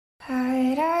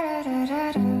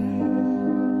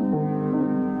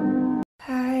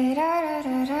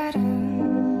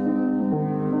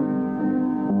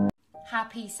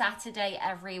Happy Saturday,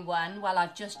 everyone. Well,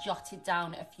 I've just jotted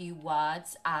down a few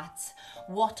words at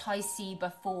what I see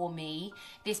before me.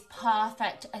 This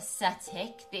perfect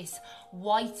aesthetic, this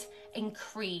white and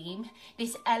cream,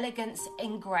 this elegance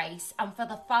and grace. And for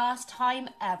the first time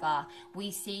ever, we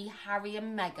see Harry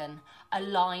and Meghan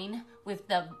align with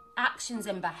the actions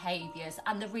and behaviours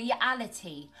and the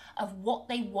reality of what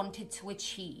they wanted to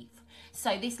achieve.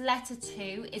 So this letter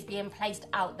too is being placed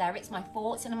out there. It's my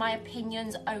thoughts and my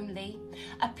opinions only.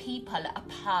 A people, a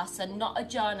person, not a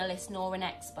journalist nor an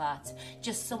expert.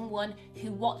 Just someone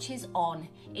who watches on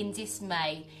in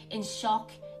dismay, in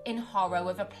shock, in horror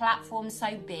with a platform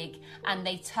so big, and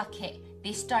they tuck it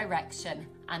this direction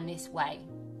and this way.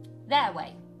 Their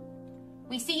way.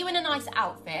 We see you in a nice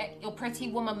outfit, your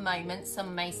pretty woman moment,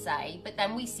 some may say, but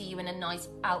then we see you in a nice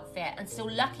outfit and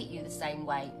still look at you the same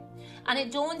way. And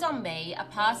it dawned on me, a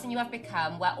person you have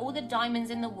become where all the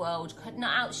diamonds in the world could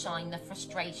not outshine the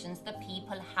frustrations the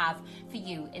people have for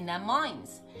you in their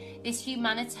minds. This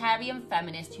humanitarian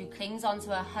feminist who clings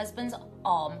onto her husband's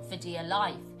arm for dear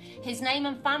life, his name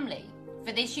and family.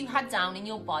 For this you had down in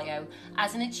your bio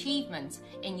as an achievement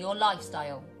in your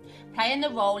lifestyle. Playing the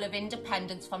role of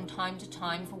independence from time to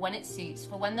time for when it suits,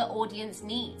 for when the audience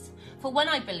needs, for when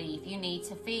I believe you need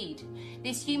to feed.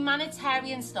 This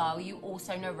humanitarian style you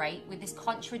also narrate with this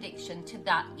contradiction to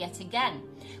that yet again.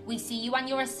 We see you and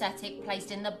your aesthetic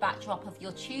placed in the backdrop of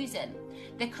your choosing.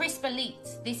 The crisp elite,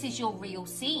 this is your real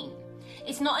scene.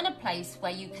 It's not in a place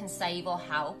where you can save or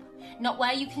help, not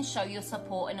where you can show your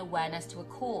support and awareness to a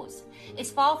cause.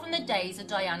 It's far from the days of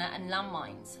Diana and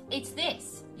landmines. It's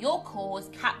this, your cause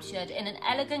captured in an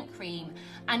elegant cream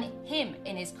and him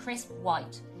in his crisp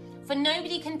white. For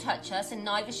nobody can touch us and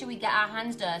neither shall we get our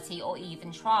hands dirty or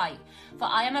even try. For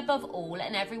I am above all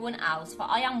and everyone else, for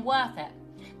I am worth it.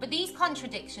 But these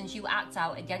contradictions you act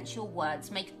out against your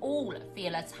words make all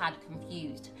feel a tad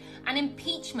confused. An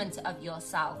impeachment of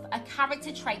yourself, a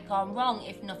character trait gone wrong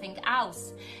if nothing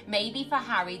else. Maybe for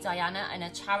Harry, Diana and a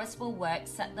charitable work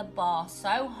set the bar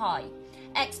so high.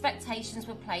 Expectations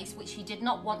were placed which he did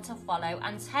not want to follow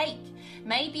and take.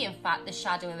 Maybe in fact the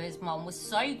shadow of his mom was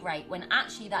so great when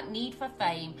actually that need for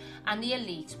fame and the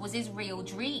elite was his real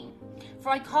dream. For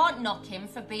I can't knock him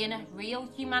for being a real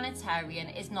humanitarian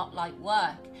is not light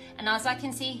work. And as I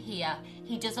can see here,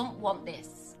 he doesn't want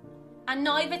this. And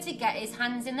neither to get his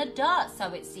hands in the dirt,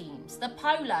 so it seems. The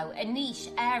polo, a niche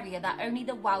area that only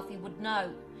the wealthy would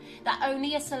know, that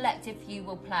only a selective few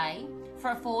will play.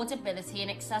 For affordability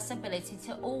and accessibility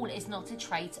to all is not a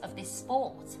trait of this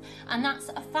sport, and that's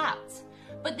a fact.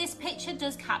 But this picture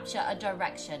does capture a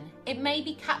direction. It may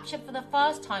be captured for the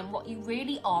first time what you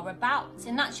really are about,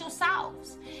 and that's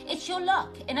yourselves. It's your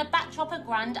luck in a backdrop as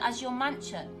grand as your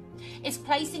mansion. It's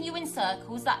placing you in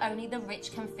circles that only the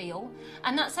rich can feel,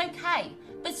 and that's okay.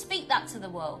 But speak that to the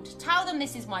world. Tell them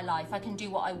this is my life, I can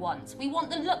do what I want. We want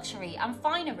the luxury and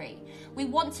finery. We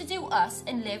want to do us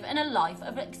and live in a life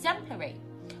of exemplary.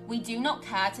 We do not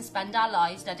care to spend our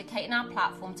lives dedicating our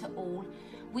platform to all.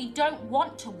 We don't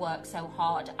want to work so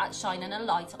hard at shining a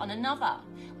light on another.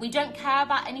 We don't care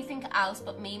about anything else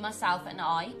but me, myself and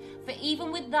I, for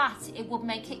even with that it would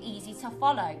make it easy to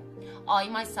follow. I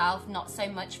myself, not so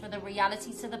much for the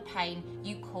reality to the pain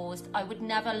you caused, I would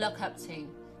never look up to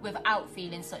without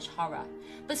feeling such horror.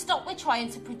 But stop with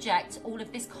trying to project all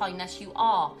of this kindness you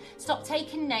are. Stop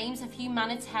taking names of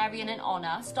humanitarian and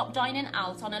honour. Stop dining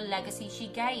out on a legacy she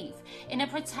gave, in a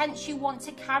pretense you want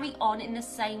to carry on in the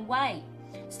same way.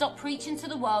 Stop preaching to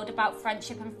the world about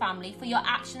friendship and family, for your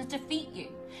actions defeat you.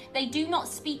 They do not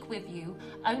speak with you,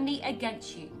 only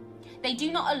against you. They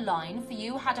do not align, for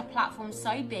you had a platform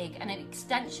so big and an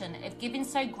extension of giving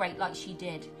so great like she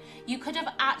did. You could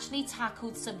have actually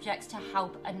tackled subjects to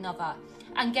help another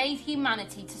and gave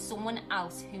humanity to someone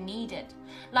else who needed.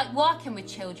 Like working with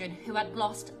children who had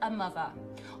lost a mother.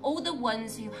 All the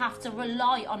ones who have to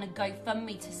rely on a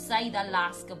GoFundMe to say their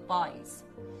last goodbyes.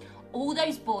 All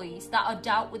those boys that are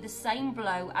dealt with the same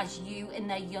blow as you in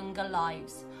their younger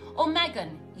lives. Or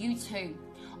Meghan, you too.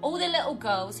 All the little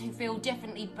girls who feel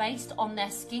differently based on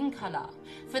their skin colour.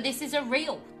 For this is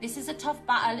a tough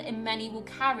battle and many will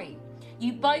carry.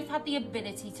 You both have the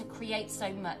ability to create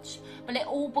so much, but it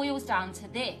all boils down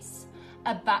to this.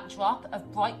 A backdrop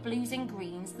of bright blues and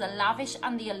greens, the lavish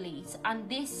and the elite, and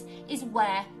this is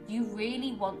where you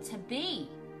really want to be.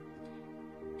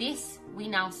 This we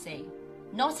now see.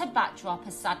 not a backdrop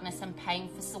of sadness and pain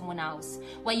for someone else,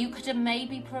 where you could have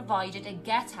maybe provided a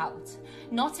get out,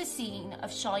 not a scene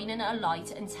of shining a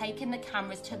light and taking the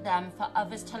cameras to them for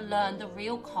others to learn the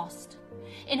real cost,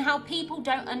 in how people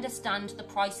don't understand the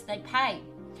price they pay.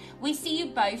 We see you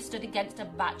both stood against a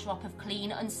backdrop of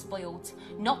clean, unspoilt,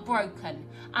 not broken,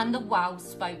 and the well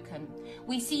spoken.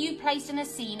 We see you placed in a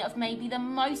scene of maybe the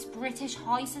most British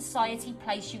high society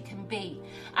place you can be,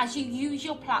 as you use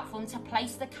your platform to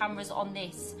place the cameras on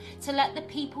this, to let the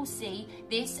people see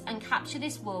this and capture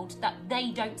this world that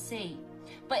they don't see.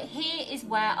 But here is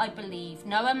where I believe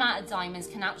no amount of diamonds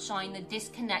can outshine the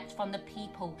disconnect from the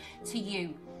people to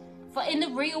you. For in the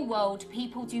real world,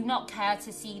 people do not care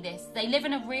to see this. They live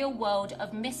in a real world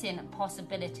of missing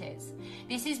possibilities.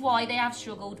 This is why they have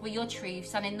struggled with your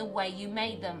truths and in the way you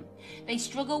made them. They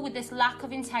struggle with this lack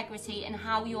of integrity in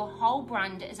how your whole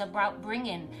brand is about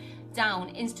bringing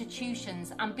down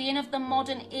institutions and being of the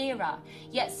modern era,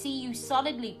 yet see you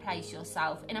solidly place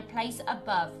yourself in a place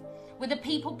above, with the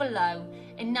people below,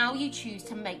 and now you choose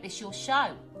to make this your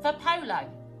show. For Polo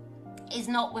is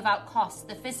not without cost.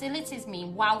 The facilities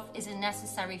mean wealth is a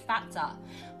necessary factor.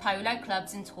 Polo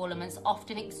clubs and tournaments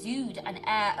often exude an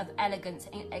air of elegance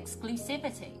and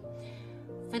exclusivity.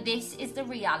 For this is the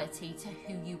reality to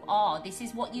who you are. This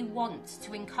is what you want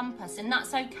to encompass, and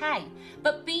that's okay.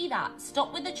 But be that.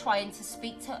 Stop with the trying to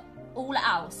speak to all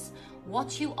else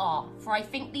what you are, for I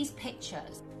think these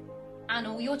pictures and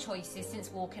all your choices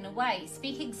since walking away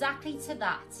speak exactly to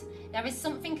that. There is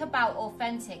something about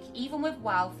authentic, even with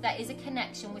wealth, there is a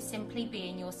connection with simply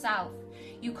being yourself.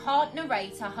 You can't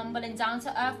narrate a humble and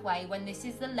down-to-earth way when this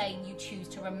is the lane you choose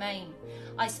to remain.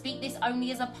 I speak this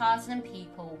only as a person and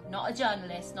people, not a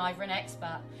journalist, neither an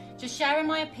expert. Just sharing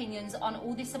my opinions on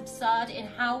all this absurd in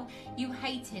how you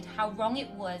hated how wrong it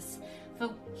was,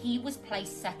 for he was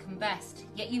placed second best,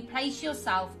 yet you place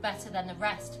yourself better than the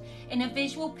rest, in a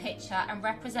visual picture and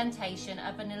representation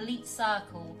of an elite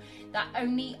circle that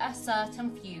only a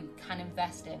certain few can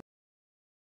invest in.